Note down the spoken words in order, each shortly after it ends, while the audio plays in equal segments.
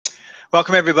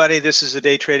Welcome, everybody. This is the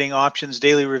Day Trading Options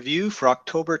Daily Review for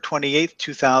October 28th,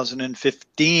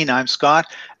 2015. I'm Scott.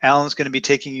 Alan's going to be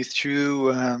taking you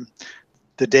through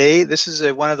the day. This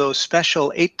is one of those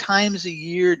special 8 times a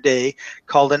year day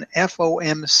called an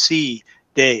FOMC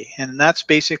day. And that's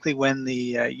basically when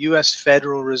the U.S.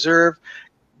 Federal Reserve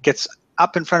gets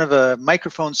up in front of a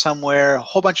microphone somewhere, a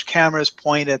whole bunch of cameras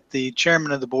point at the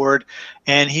chairman of the board,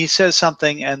 and he says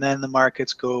something, and then the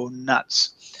markets go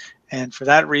nuts. And for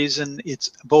that reason,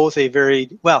 it's both a very,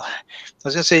 well, I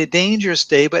was going to say a dangerous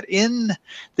day, but in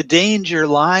the danger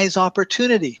lies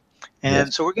opportunity. And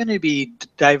Yes. so we're going to be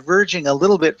diverging a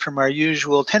little bit from our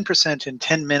usual 10% in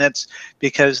 10 minutes,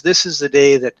 because this is the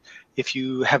day that, if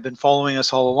you have been following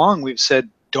us all along, we've said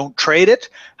don't trade it.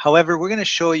 However, we're going to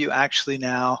show you actually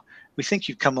now, we think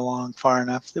you've come along far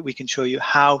enough that we can show you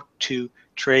how to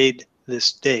trade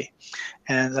this day.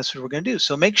 And that's what we're going to do.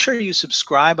 So make sure you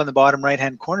subscribe on the bottom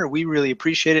right-hand corner. We really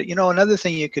appreciate it. You know, another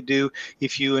thing you could do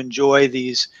if you enjoy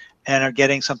these and are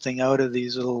getting something out of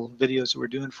these little videos that we're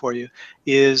doing for you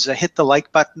is hit the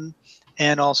like button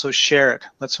and also share it.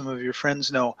 Let some of your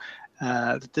friends know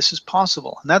that this is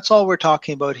possible. And that's all we're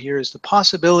talking about here, is the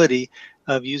possibility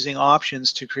of using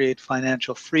options to create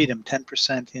financial freedom,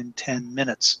 10% in 10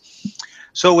 minutes.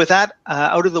 So with that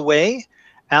out of the way,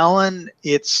 Alan,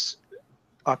 it's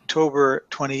October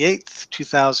 28th,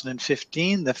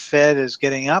 2015. The Fed is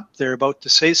getting up. They're about to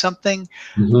say something.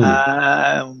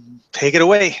 Take it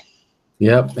away.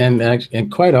 Yep,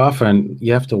 and quite often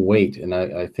you have to wait, and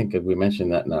I think we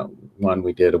mentioned that in that one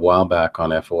we did a while back on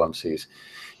FOMCs.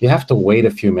 You have to wait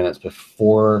a few minutes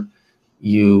before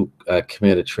you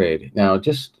commit a trade. Now,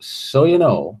 just so you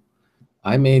know,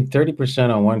 I made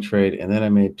 30% on one trade, and then I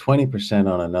made 20%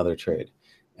 on another trade.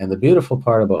 And the beautiful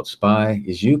part about SPY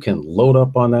is you can load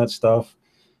up on that stuff.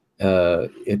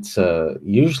 It's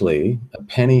usually a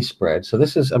penny spread. So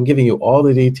this is, I'm giving you all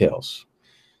the details.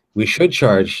 We should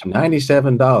charge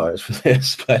 $97 for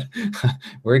this, but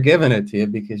we're giving it to you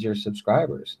because you're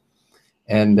subscribers.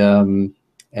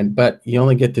 But you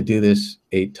only get to do this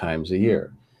 8 times a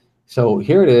year. So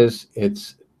here it is.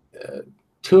 It's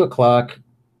 2 o'clock.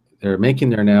 They're making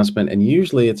their announcement, and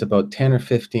usually it's about 10 or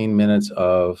 15 minutes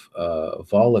of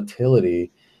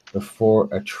volatility before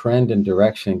a trend and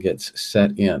direction gets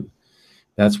set in.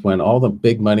 That's when all the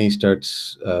big money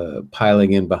starts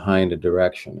piling in behind a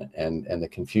direction, and the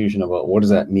confusion about what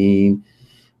does that mean.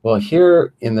 Well,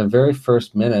 here in the very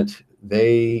first minute,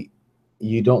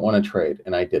 you don't want to trade,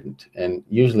 and I didn't. And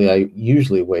I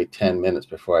wait 10 minutes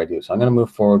before I do. So I'm going to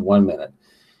move forward 1 minute.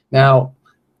 Now,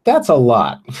 that's a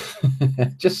lot.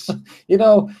 Just, you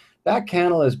know, that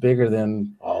candle is bigger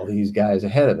than all these guys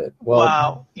ahead of it. Well,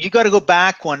 wow, you got to go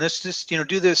back one. Let's just,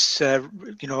 do this, what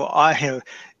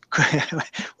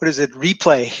is it?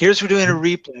 Replay. Here's, we're doing a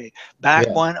replay. Back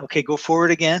one. Okay, go forward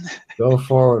again. Go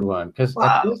forward one. Because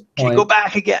wow. At this point, okay, go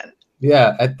back again.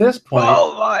 Yeah, at this point.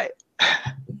 Oh my.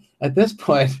 At this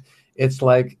point, it's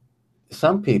like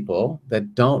some people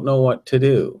that don't know what to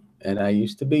do. And I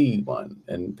used to be one,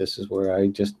 and this is where I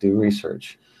just do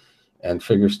research and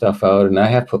figure stuff out, and I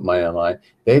have put mine online.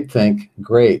 They'd think,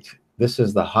 great, this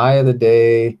is the high of the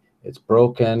day, it's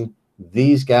broken,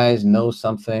 these guys know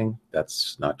something.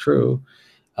 That's not true.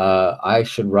 I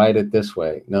should write it this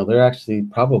way. No, they're actually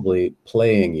probably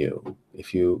playing you.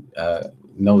 If you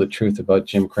know the truth about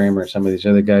Jim Cramer and some of these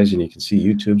other guys, and you can see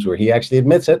YouTubes where he actually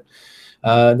admits it,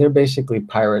 they're basically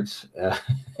pirates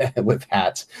with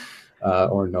hats.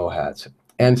 Or no hats.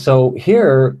 And so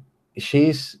here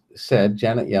she's said,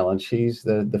 Janet Yellen, she's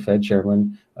the Fed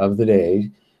chairman of the day.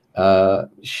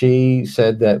 She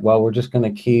said that, well, we're just going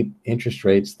to keep interest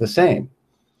rates the same.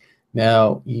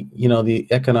 Now, you know, the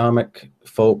economic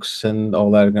folks and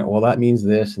all that, well, that means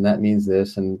this and that means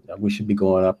this, and we should be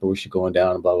going up or we should be going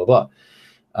down and blah, blah,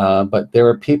 blah. But there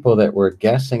were people that were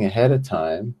guessing ahead of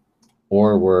time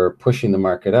or were pushing the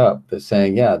market up, that's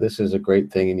saying, yeah, this is a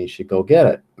great thing and you should go get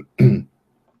it.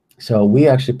 So we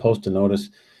actually post a notice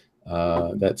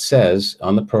that says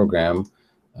on the program,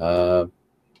 FOMC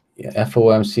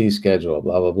schedule,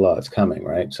 blah, blah, blah, it's coming,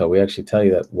 right? So we actually tell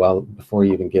you that before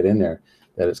you even get in there,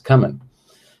 that it's coming,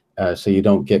 so you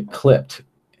don't get clipped.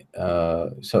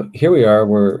 So here we are,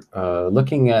 we're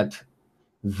looking at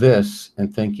this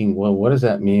and thinking, well, what does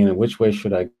that mean and which way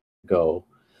should I go?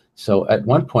 So at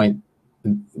one point,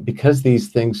 because these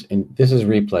things, and this is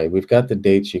replay, we've got the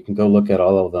dates, you can go look at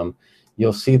all of them,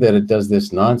 you'll see that it does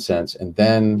this nonsense and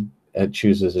then it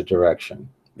chooses a direction.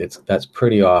 That's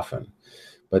pretty often.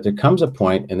 But there comes a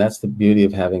point, and that's the beauty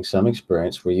of having some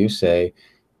experience, where you say,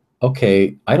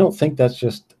 okay, I don't think that's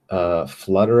just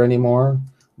flutter anymore,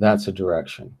 that's a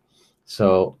direction.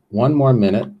 So 1 more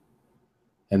minute,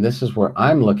 And this is where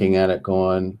I'm looking at it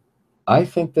going, I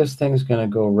think this thing's going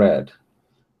to go red.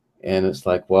 And it's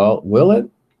like, well, will it?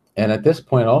 And at this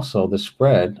point also, the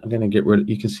spread, I'm going to get rid of,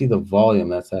 you can see the volume,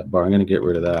 that's that bar. I'm going to get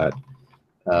rid of that.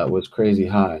 Was crazy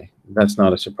high. That's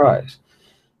not a surprise.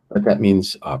 But that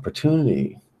means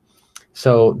opportunity.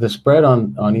 So the spread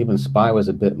on even SPY was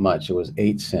a bit much. It was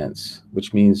 8 cents,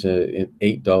 which means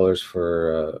 $8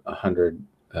 for a 100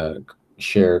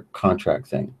 share contract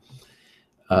thing.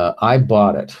 I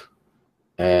bought it,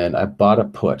 and I bought a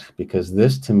put because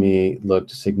this to me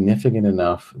looked significant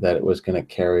enough that it was going to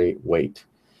carry weight.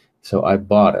 So I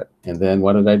bought it, and then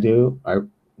what did I do? I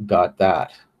got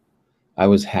that. I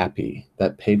was happy.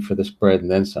 That paid for the spread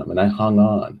and then some, and I hung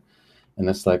on. And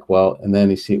it's like, well, and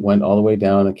then you see it went all the way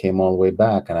down and came all the way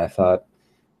back. And I thought,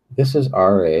 this is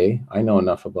RA. I know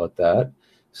enough about that.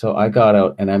 So I got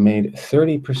out and I made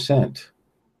 30%.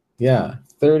 Yeah,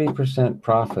 30%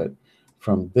 profit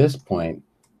from this point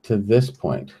to this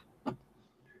point.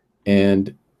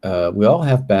 And we all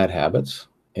have bad habits.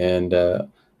 And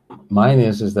mine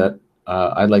is that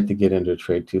I'd like to get into a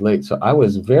trade too late. So I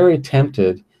was very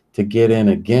tempted to get in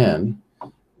again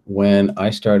when I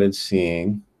started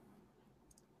seeing,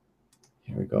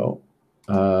 here we go,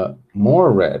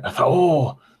 more red. I thought,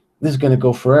 oh, this is going to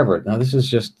go forever. Now this is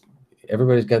just,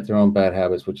 everybody's got their own bad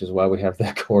habits, which is why we have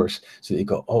that course. So you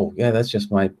go, oh yeah, that's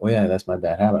just my, oh yeah, that's my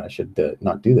bad habit. I should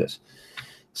not do this.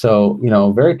 So, you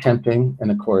know, very tempting.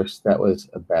 And of course that was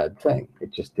a bad thing.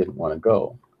 It just didn't want to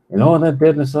go. And oh, that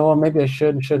did. And so, oh, maybe I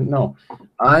should and shouldn't. No,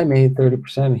 I made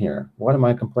 30% here. What am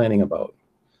I complaining about?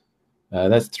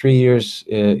 That's 3 years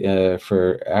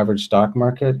for average stock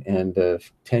market and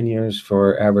 10 years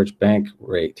for average bank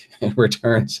rate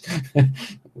returns.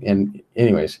 And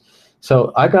anyways,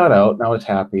 so I got out and I was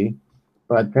happy,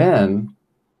 but then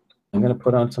I'm going to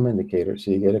put on some indicators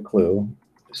so you get a clue.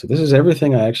 So this is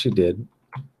everything I actually did.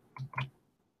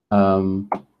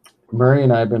 Murray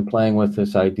and I have been playing with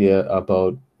this idea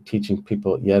about teaching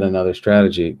people yet another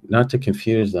strategy, not to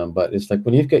confuse them, but it's like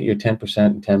when you've got your 10%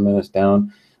 in 10 minutes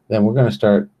down, then we're going to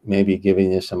start maybe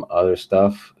giving you some other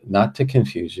stuff, not to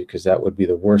confuse you, because that would be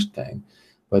the worst thing,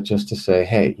 but just to say,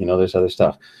 hey, you know, there's other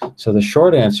stuff. So the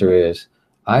short answer is,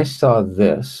 I saw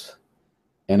this,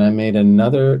 and I made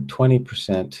another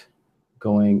 20%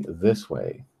 going this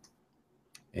way.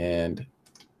 And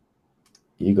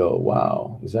you go,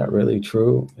 wow, is that really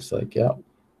true? It's like, yeah.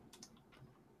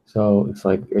 So it's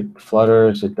like it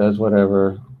flutters, it does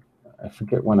whatever. I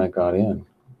forget when I got in.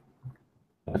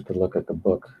 I have to look at the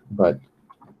book, but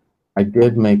I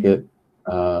did make it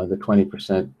the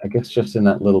 20%, I guess just in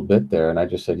that little bit there. And I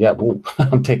just said, yeah, whoop,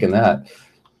 I'm taking that.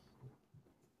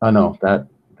 Oh no,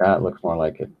 that looks more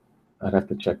like it. I'd have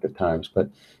to check the times, but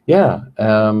yeah,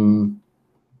 I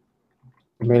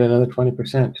made another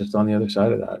 20% just on the other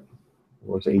side of that. It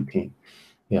was 18.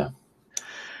 Yeah.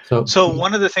 So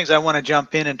one of the things I want to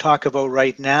jump in and talk about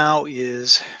right now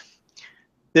is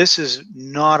this is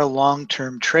not a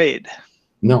long-term trade.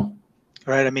 No.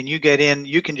 Right. I mean, you get in,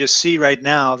 you can just see right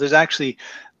now, there's actually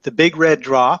the big red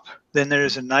drop, then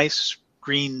there's a nice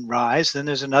green rise, then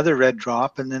there's another red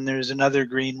drop, and then there's another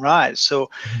green rise. So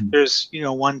there's, you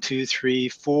know, 1, 2, 3,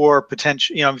 4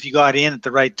 potential, you know, if you got in at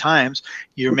the right times,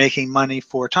 you're making money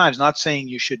 4 times. Not saying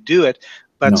you should do it,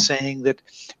 but saying that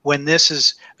when this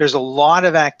is, there's a lot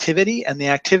of activity, and the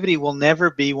activity will never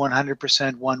be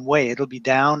 100% one way. It'll be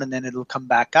down and then it'll come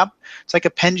back up. It's like a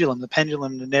pendulum. The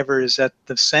pendulum never is at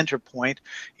the center point.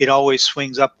 It always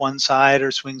swings up one side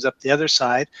or swings up the other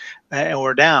side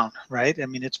or down, right? I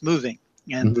mean, it's moving,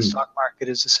 and the stock market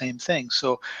is the same thing.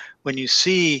 So when you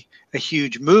see a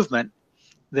huge movement,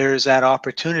 there's that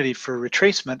opportunity for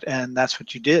retracement, and that's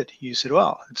what you did. You said,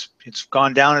 well, it's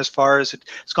gone down as far as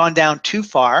it's gone down too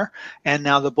far, and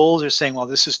now the bulls are saying, well,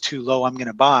 this is too low, I'm going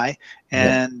to buy,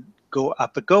 and go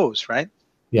up it goes, right?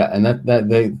 Yeah, and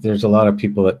there's a lot of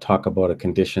people that talk about a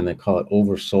condition, they call it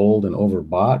oversold and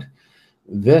overbought.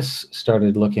 This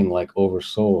started looking like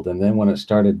oversold, and then when it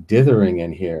started dithering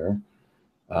in here,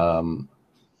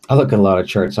 I look at a lot of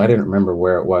charts, so I didn't remember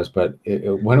where it was, but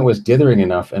when it was dithering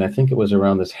enough, and I think it was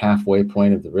around this halfway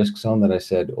point of the risk zone, that I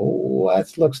said, oh,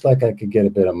 that looks like I could get a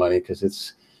bit of money because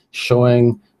it's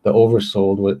showing the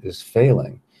oversold what is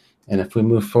failing. And if we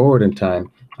move forward in time,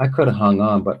 I could have hung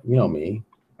on, but you know me,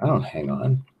 I don't hang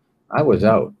on. I was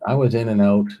out. I was in and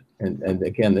out. And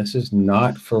again, this is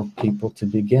not for people to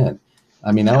begin.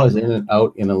 I mean, I was in and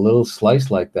out in a little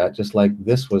slice like that, just like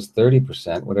this was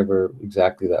 30%, whatever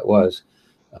exactly that was.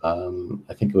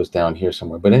 I think it was down here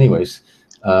somewhere. But anyways,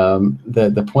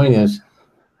 the point is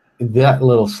that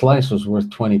little slice was worth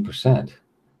 20%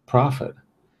 profit.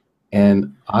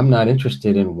 And I'm not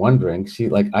interested in wondering, see,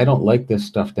 like, I don't like this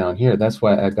stuff down here. That's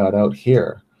why I got out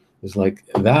here. It's like,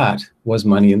 that was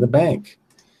money in the bank.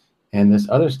 And this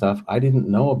other stuff I didn't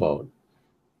know about.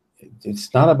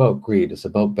 It's not about greed. It's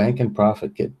about bank and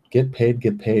profit. Get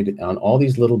paid on all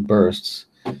these little bursts.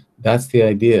 That's the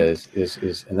idea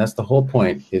is, and that's the whole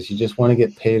point, is you just want to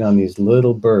get paid on these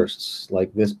little bursts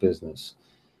like this business.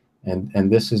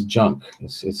 And this is junk.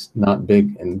 It's not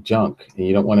big and junk, and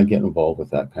you don't want to get involved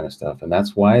with that kind of stuff. And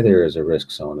that's why there is a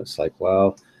risk zone. It's like,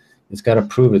 well, it's got to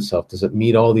prove itself. Does it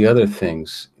meet all the other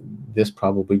things? This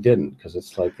probably didn't, because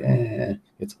it's like,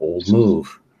 it's old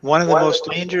move. One of the most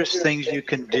dangerous things you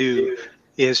can do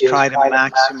is try to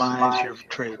maximize your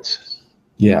trades.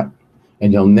 Yeah,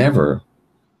 and you'll never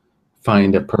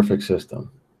find a perfect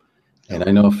system. And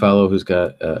I know a fellow who's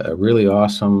got a really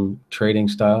awesome trading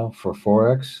style for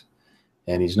Forex,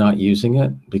 and he's not using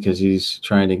it because he's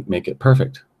trying to make it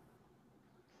perfect.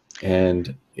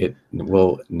 And it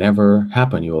will never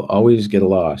happen. You will always get a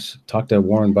loss. Talk to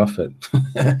Warren Buffett.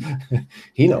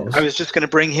 He knows. I was just going to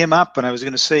bring him up, and I was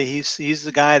going to say he's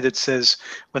the guy that says,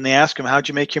 when they ask him, how'd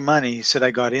you make your money? He said,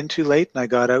 I got in too late and I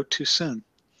got out too soon.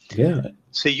 Yeah.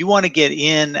 So you want to get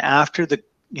in after the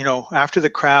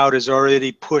crowd has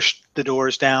already pushed the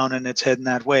doors down and it's heading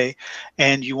that way,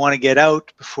 and you want to get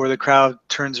out before the crowd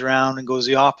turns around and goes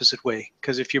the opposite way.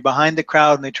 Because if you're behind the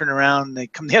crowd and they turn around and they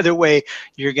come the other way,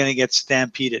 you're going to get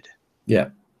stampeded. Yeah,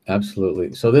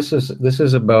 absolutely. So this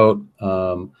is about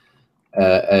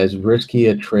as risky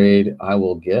a trade I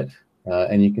will get,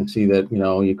 and you can see that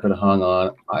you could have hung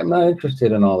on. I'm not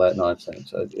interested in all that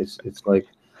nonsense. It's like,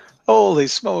 holy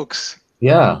smokes.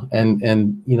 Yeah,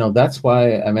 and that's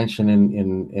why I mentioned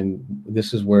in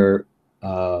this is where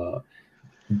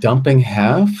dumping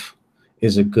half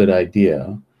is a good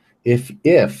idea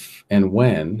if and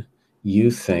when you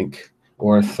think,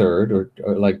 or a third, or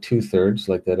like 2/3,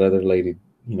 like that other lady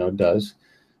does,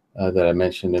 that I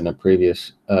mentioned in a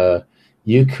previous.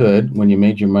 You could, when you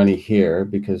made your money here,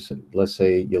 because let's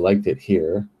say you liked it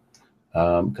here,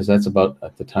 because that's about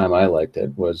at the time I liked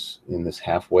it, was in this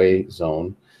halfway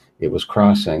zone. It was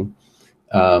crossing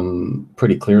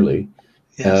pretty clearly.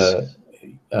 Yes.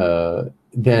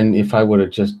 Then if I would have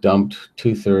just dumped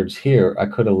 2/3 here, I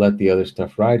could have let the other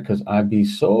stuff ride, because I'd be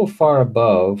so far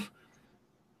above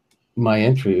my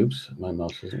entry. Oops, my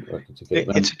mouse isn't working too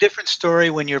good. It's a different story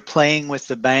when you're playing with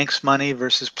the bank's money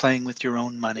versus playing with your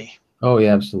own money. Oh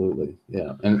yeah, absolutely.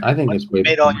 Yeah, and I think once it's you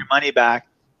made all your money back.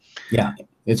 Yeah,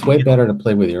 it's way better to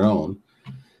play with your own.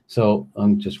 So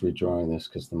I'm just redrawing this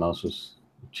because the mouse was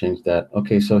changed that.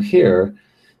 Okay, so here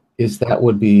is, that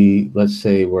would be, let's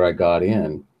say, where I got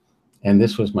in, and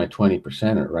this was my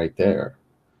 20% right there.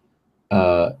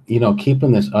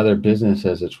 Keeping this other business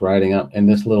as it's riding up, and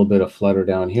this little bit of flutter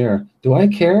down here. Do I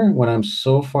care when I'm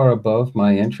so far above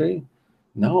my entry?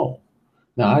 No.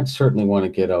 Now, I'd certainly want to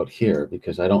get out here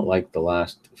because I don't like the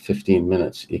last 15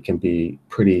 minutes. It can be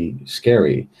pretty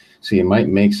scary. So you might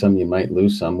make some, you might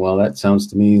lose some. Well, that sounds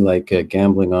to me like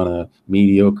gambling on a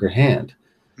mediocre hand.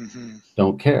 Mm-hmm.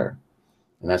 Don't care.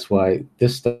 And that's why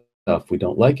this stuff, we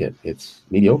don't like it. It's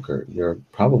mediocre. You're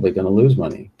probably going to lose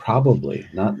money. Probably,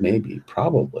 not maybe,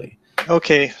 probably.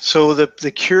 Okay, so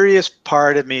the curious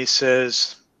part of me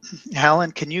says,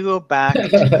 Alan, can you go back to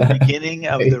the beginning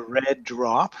of the red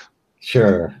drop?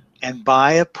 Sure. And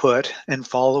buy a put and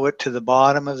follow it to the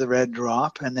bottom of the red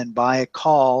drop, and then buy a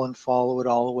call and follow it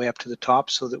all the way up to the top,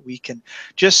 so that we can,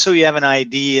 just so you have an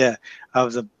idea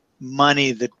of the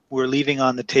money that we're leaving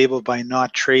on the table by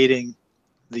not trading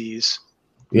these.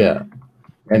 Yeah.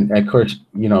 And of course,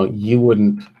 you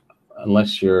wouldn't,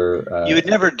 unless you're... you would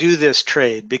never do this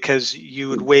trade because you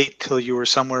would wait till you were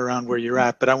somewhere around where you're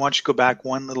at. But I want you to go back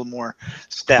one little more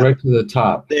step. Right to the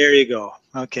top. There you go.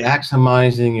 Okay.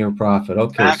 Maximizing your profit.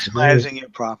 Okay. Maximizing your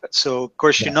profit. So, of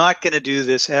course, you're not going to do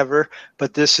this ever,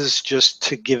 but this is just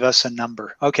to give us a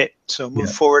number. Okay. So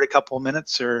move forward a couple of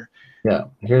minutes, or... Yeah.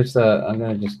 Here's I'm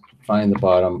going to just find the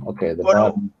bottom. Okay. The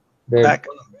bottom. There. Back.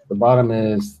 The bottom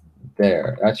is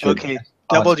there. That's your... Okay.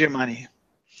 Doubled your money.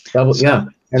 Double. Yeah.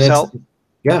 And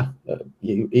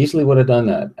you easily would have done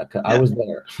that. I was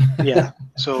there. Yeah.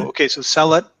 So, okay. So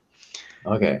sell it.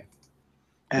 Okay.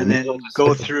 And then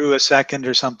go through a second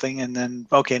or something, and then,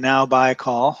 okay, now buy a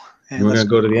call. And we're going to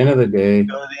go to the end of the day.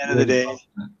 Go to the end of the day.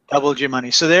 Doubled your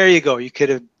money. So there you go. You could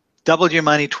have doubled your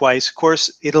money twice. Of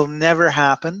course, it'll never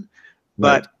happen.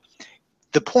 But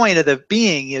the point of the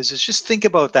being is just think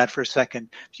about that for a second.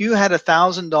 If you had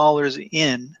 $1,000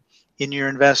 in your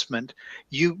investment,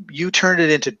 you turned it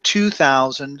into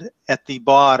 2,000 at the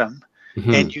bottom,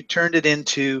 and you turned it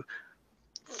into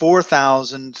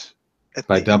 4,000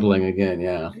 By doubling again,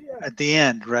 yeah. At the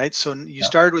end, right? So you Yeah.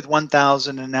 started with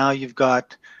 1,000 and now you've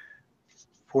got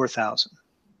 4,000.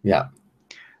 Yeah.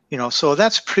 You know, so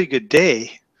that's a pretty good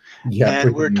day. Yeah.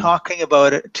 And we're Pretty, talking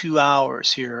about it 2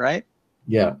 hours here, right?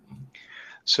 yeah.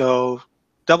 So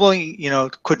doubling, you know,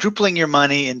 quadrupling your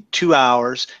money in 2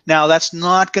 hours. Now that's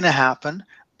not going to happen,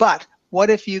 but what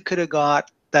if you could have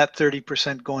got that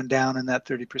 30% going down and that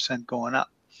 30% going up?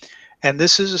 And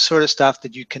this is the sort of stuff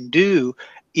that you can do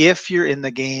if you're in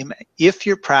the game, if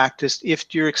you're practiced,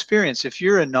 if you're experienced. If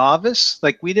you're a novice,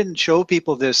 like we didn't show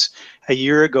people this a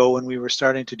year ago when we were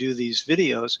starting to do these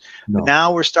videos, but No.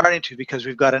 now we're starting to, because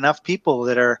we've got enough people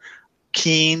that are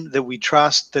keen, that we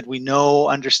trust, that we know,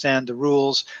 understand the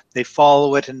rules, they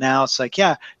follow it, and now it's like,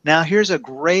 yeah, now here's a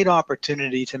great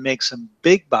opportunity to make some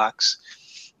big bucks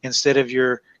instead of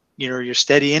your, you know, your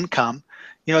steady income.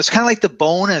 You know, it's kind of like the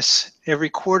bonus. Every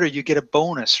quarter you get a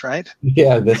bonus, right?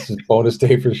 Yeah, this is bonus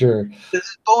day for sure. This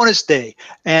is bonus day.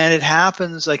 And it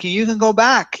happens, like, you can go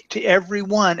back to every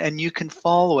one and you can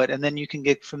follow it and then you can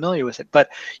get familiar with it. But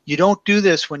you don't do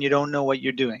this when you don't know what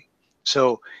you're doing.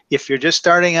 So if you're just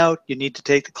starting out, you need to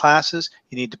take the classes,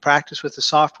 you need to practice with the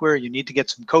software, you need to get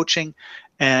some coaching,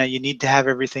 and you need to have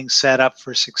everything set up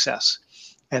for success.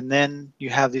 And then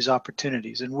you have these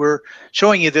opportunities. And we're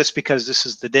showing you this because this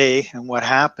is the day and what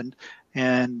happened.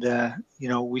 And, you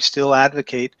know, we still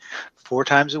advocate 4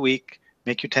 times a week,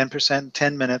 make your 10% in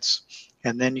 10 minutes,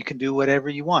 and then you can do whatever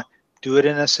you want. Do it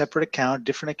in a separate account,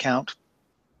 different account.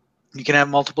 You can have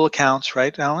multiple accounts,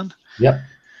 right, Alan? Yep.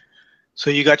 So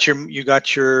you got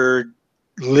your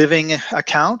living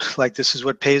account, like this is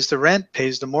what pays the rent,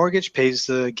 pays the mortgage, pays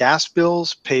the gas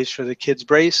bills, pays for the kids'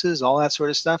 braces, all that sort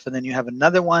of stuff. And then you have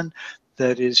another one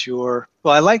that is your,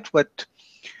 well, I liked what,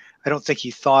 I don't think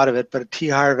he thought of it, but T.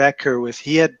 Harv Eker,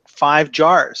 he had 5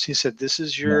 jars. He said, this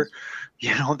is your, Yes.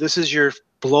 you know, this is your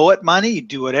blow it money. You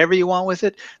do whatever you want with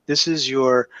it. This is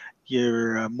your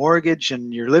mortgage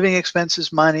and your living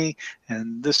expenses money,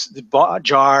 and the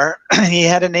jar. He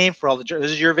had a name for all the jars.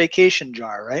 This is your vacation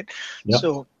jar, right? Yep.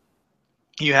 So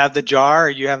you have the jar,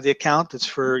 you have the account that's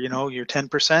for, you know, your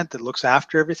 10% that looks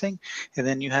after everything, and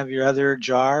then you have your other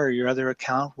jar or your other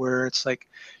account where it's like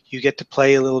you get to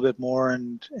play a little bit more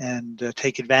and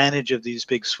take advantage of these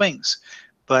big swings.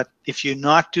 But if you're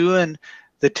not doing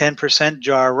the 10%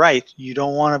 jar right, you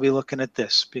don't want to be looking at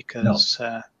this, because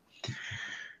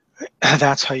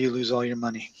that's how you lose all your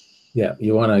money. Yeah,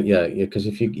 you want to, yeah, because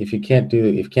if you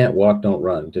can't walk, don't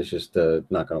run. It's just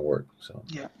not going to work. So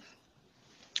yeah,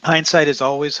 hindsight is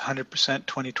always 100%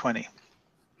 2020.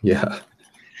 yeah.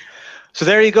 So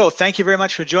there you go. Thank you very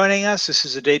much for joining us. This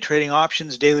is a Day Trading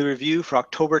Options Daily Review for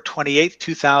October 28th,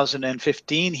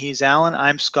 2015. He's Alan.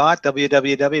 I'm Scott,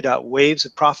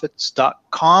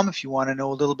 www.wavesofprofits.com if you want to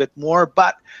know a little bit more,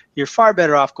 but you're far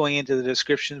better off going into the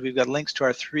description. We've got links to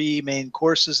our 3 main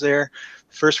courses there.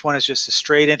 The first one is just a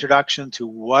straight introduction to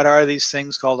what are these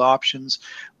things called options,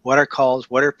 what are calls,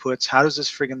 what are puts, how does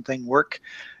this friggin' thing work?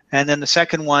 And then the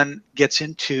second one gets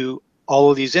into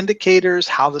all of these indicators,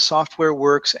 how the software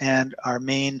works, and our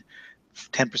main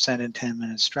 10% in 10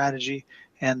 minutes strategy.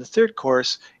 And the third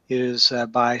course is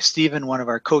by Stephen, one of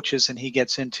our coaches, and he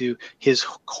gets into his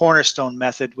cornerstone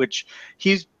method, which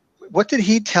what did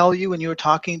he tell you when you were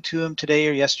talking to him today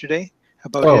or yesterday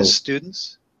about his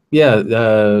students? Yeah.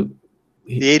 The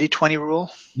 80-20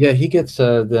 rule? Yeah, he gets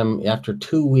them after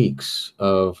 2 weeks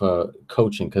of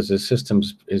coaching, because his system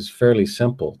is fairly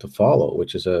simple to follow,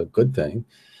 which is a good thing.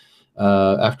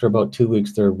 After about 2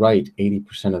 weeks, they're right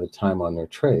 80% of the time on their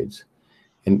trades.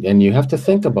 And you have to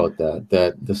think about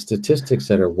that the statistics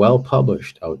that are well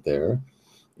published out there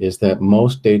is that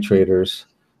most day traders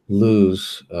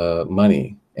lose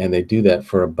money, and they do that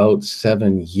for about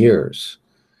 7 years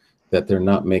that they're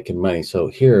not making money. So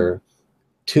here,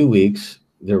 2 weeks,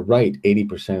 they're right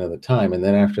 80% of the time. And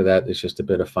then after that, it's just a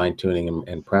bit of fine tuning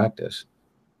and practice.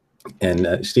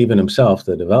 And Stephen himself,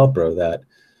 the developer of that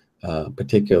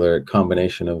particular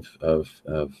combination of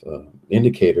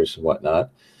indicators and whatnot,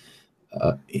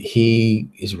 he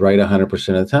is right 100%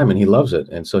 of the time, and he loves it.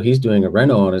 And so he's doing a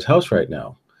reno on his house right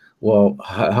now. Well,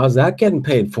 how's that getting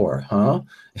paid for, huh?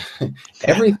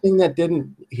 Everything that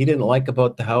he didn't like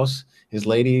about the house, his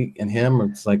lady and him,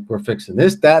 it's like, we're fixing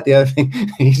this, that, the other thing.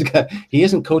 He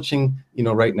isn't coaching,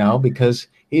 right now, because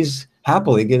he's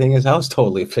happily getting his house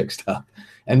totally fixed up.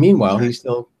 And meanwhile, he's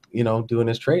still, doing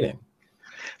his trading.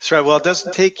 That's right. Well, it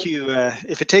doesn't take you,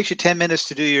 if it takes you 10 minutes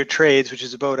to do your trades, which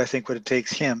is about, I think, what it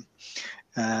takes him,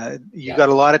 you've got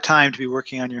a lot of time to be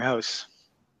working on your house.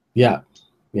 Yeah.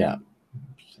 Yeah.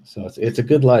 So it's a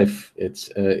good life. It's,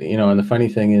 and the funny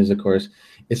thing is, of course,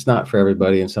 it's not for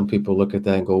everybody. And some people look at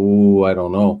that and go, "Ooh, I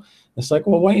don't know." It's like,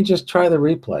 well, why don't you just try the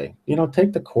replay?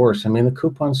 Take the course. I mean, the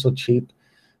coupon's so cheap.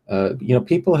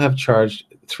 People have charged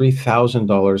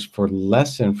 $3,000 for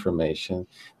less information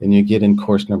than you get in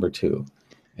course number 2.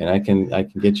 And I can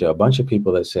get you a bunch of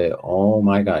people that say, oh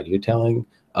my God, you're telling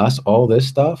us all this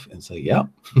stuff? And say, yep.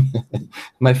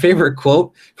 My favorite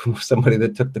quote from somebody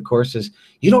that took the course is,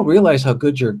 you don't realize how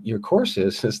good your course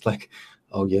is. It's like,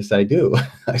 oh, yes, I do.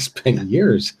 I spent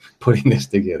years putting this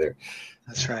together.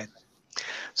 That's right.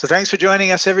 So thanks for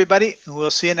joining us, everybody. And we'll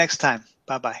see you next time.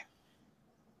 Bye-bye.